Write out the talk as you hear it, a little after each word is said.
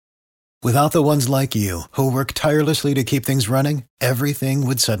Without the ones like you, who work tirelessly to keep things running, everything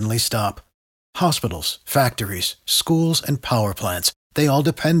would suddenly stop. Hospitals, factories, schools, and power plants, they all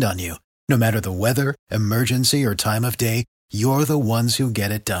depend on you. No matter the weather, emergency, or time of day, you're the ones who get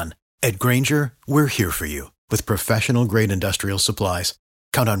it done. At Grainger, we're here for you with professional-grade industrial supplies.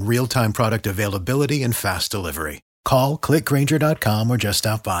 Count on real-time product availability and fast delivery. Call, click Grainger.com, or just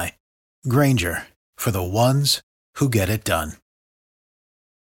stop by. Grainger, for the ones who get it done.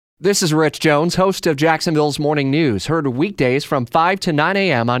 This is Rich Jones, host of Jacksonville's Morning News, heard weekdays from 5 to 9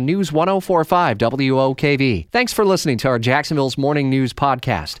 a.m. on News 104.5 WOKV. Thanks for listening to our Jacksonville's Morning News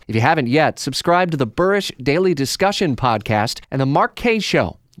podcast. If you haven't yet, subscribe to the Burrish Daily Discussion podcast and the Mark Kaye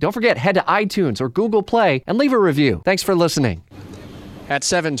Show. Don't forget, head to iTunes or Google Play and leave a review. Thanks for listening. At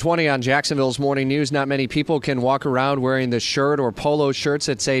 7:20 on Jacksonville's Morning News, not many people can walk around wearing the shirt or polo shirts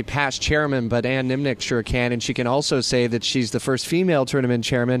that say past chairman, but Ann Nimnick sure can, and she can also say that she's the first female tournament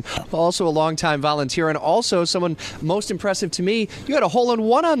chairman, also a longtime volunteer, and also someone most impressive to me. You had a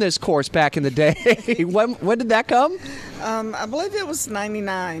hole-in-one on this course back in the day. When did that come? I believe it was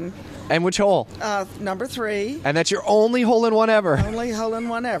 99. And which hole? Number 3. And that's your only hole-in-one ever? Only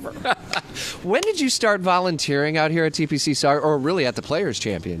hole-in-one ever. When did you start volunteering out here at TPC, or really at the Players'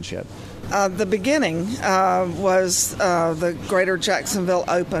 Championship? The beginning was the Greater Jacksonville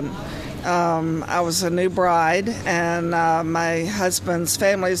Open. I was a new bride, and my husband's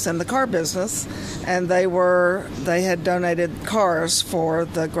family's in the car business, and they had donated cars for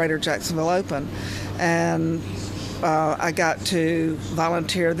the Greater Jacksonville Open. And I got to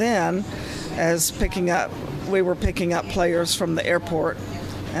volunteer then as we were picking up players from the airport,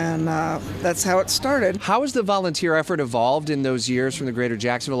 and that's how it started. How has the volunteer effort evolved in those years from the Greater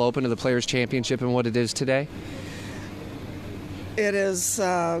Jacksonville Open to the Players' Championship and what it is today? It has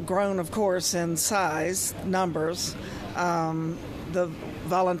grown, of course, in size, numbers. The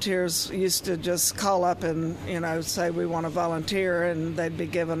volunteers used to just call up and, say we want to volunteer, and they'd be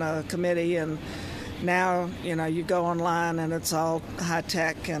given a committee, and now, you go online and it's all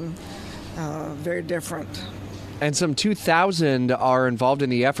high-tech and very different. And some 2,000 are involved in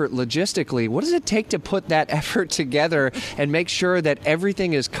the effort logistically. What does it take to put that effort together and make sure that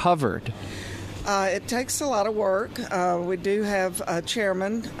everything is covered? It takes a lot of work. We do have a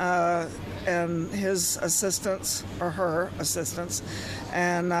chairman and his assistants, or her assistants,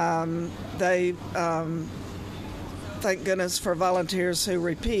 and they, thank goodness for volunteers who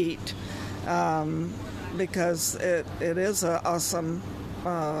repeat. Because it is an awesome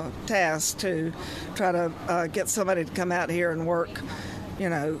task to try to get somebody to come out here and work,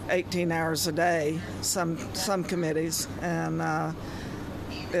 18 hours a day, some committees, and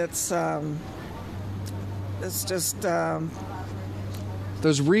it's just...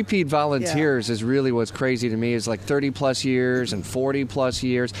 Those repeat volunteers is really what's crazy to me, is like 30-plus years and 40-plus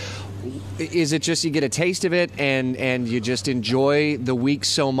years. Is it just you get a taste of it and you just enjoy the week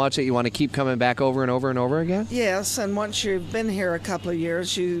so much that you want to keep coming back over and over and over again? Yes, and once you've been here a couple of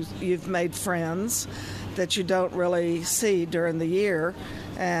years, you've made friends that you don't really see during the year,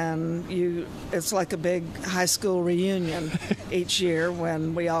 and it's like a big high school reunion each year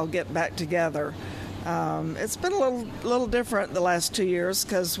when we all get back together. It's been a little different the last 2 years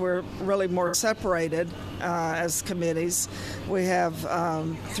because we're really more separated as committees. We have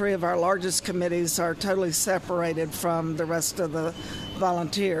 3 of our largest committees are totally separated from the rest of the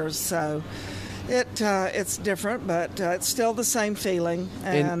volunteers. So it's different, but it's still the same feeling.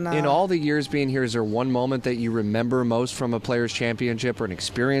 And in all the years being here, is there one moment that you remember most from a Players' Championship, or an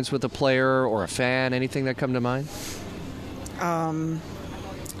experience with a player or a fan? Anything that come to mind?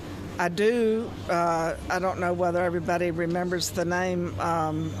 I do. I don't know whether everybody remembers the name.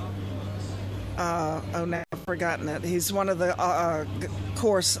 Now I've forgotten it. He's one of the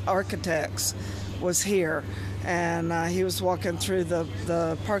course architects, was here, and he was walking through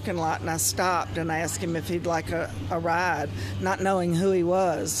the parking lot, and I stopped and I asked him if he'd like a ride, not knowing who he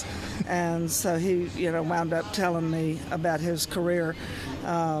was. And so he, wound up telling me about his career.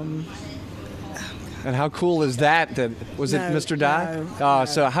 And how cool is that? Was it Mr. Dye?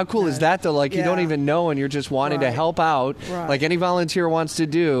 So how cool is that, though? Like, you don't even know, and you're just wanting to help out, like any volunteer wants to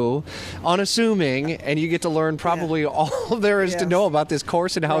do, unassuming, and you get to learn probably all there is to know about this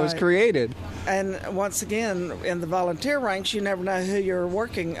course and how it was created. And once again, in the volunteer ranks, you never know who you're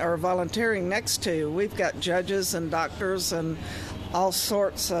working or volunteering next to. We've got judges and doctors and all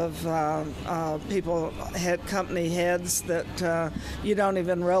sorts of people, company heads that you don't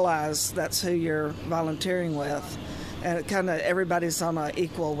even realize that's who you're volunteering with. and it kind of everybody's on an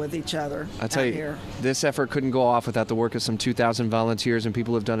equal with each other. I'll tell you, here. This effort couldn't go off without the work of some 2,000 volunteers, and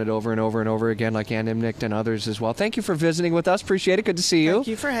people have done it over and over and over again, like Ann Imnicht and others as well. Thank you for visiting with us. Appreciate it. Good to see you. Thank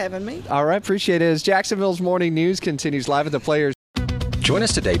you for having me. All right, appreciate it. As Jacksonville's Morning News continues live at the Players. Join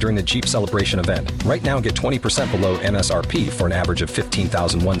us today during the Jeep Celebration event. Right now, get 20% below MSRP for an average of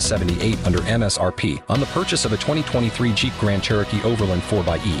 $15,178 under MSRP on the purchase of a 2023 Jeep Grand Cherokee Overland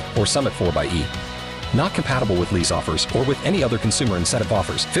 4xE or Summit 4xE. Not compatible with lease offers or with any other consumer incentive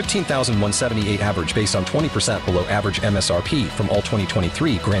offers. $15,178 average based on 20% below average MSRP from all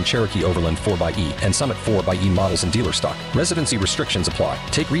 2023 Grand Cherokee Overland 4xE and Summit 4xE models in dealer stock. Residency restrictions apply.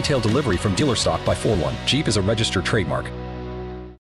 Take retail delivery from dealer stock by 4/1. Jeep is a registered trademark.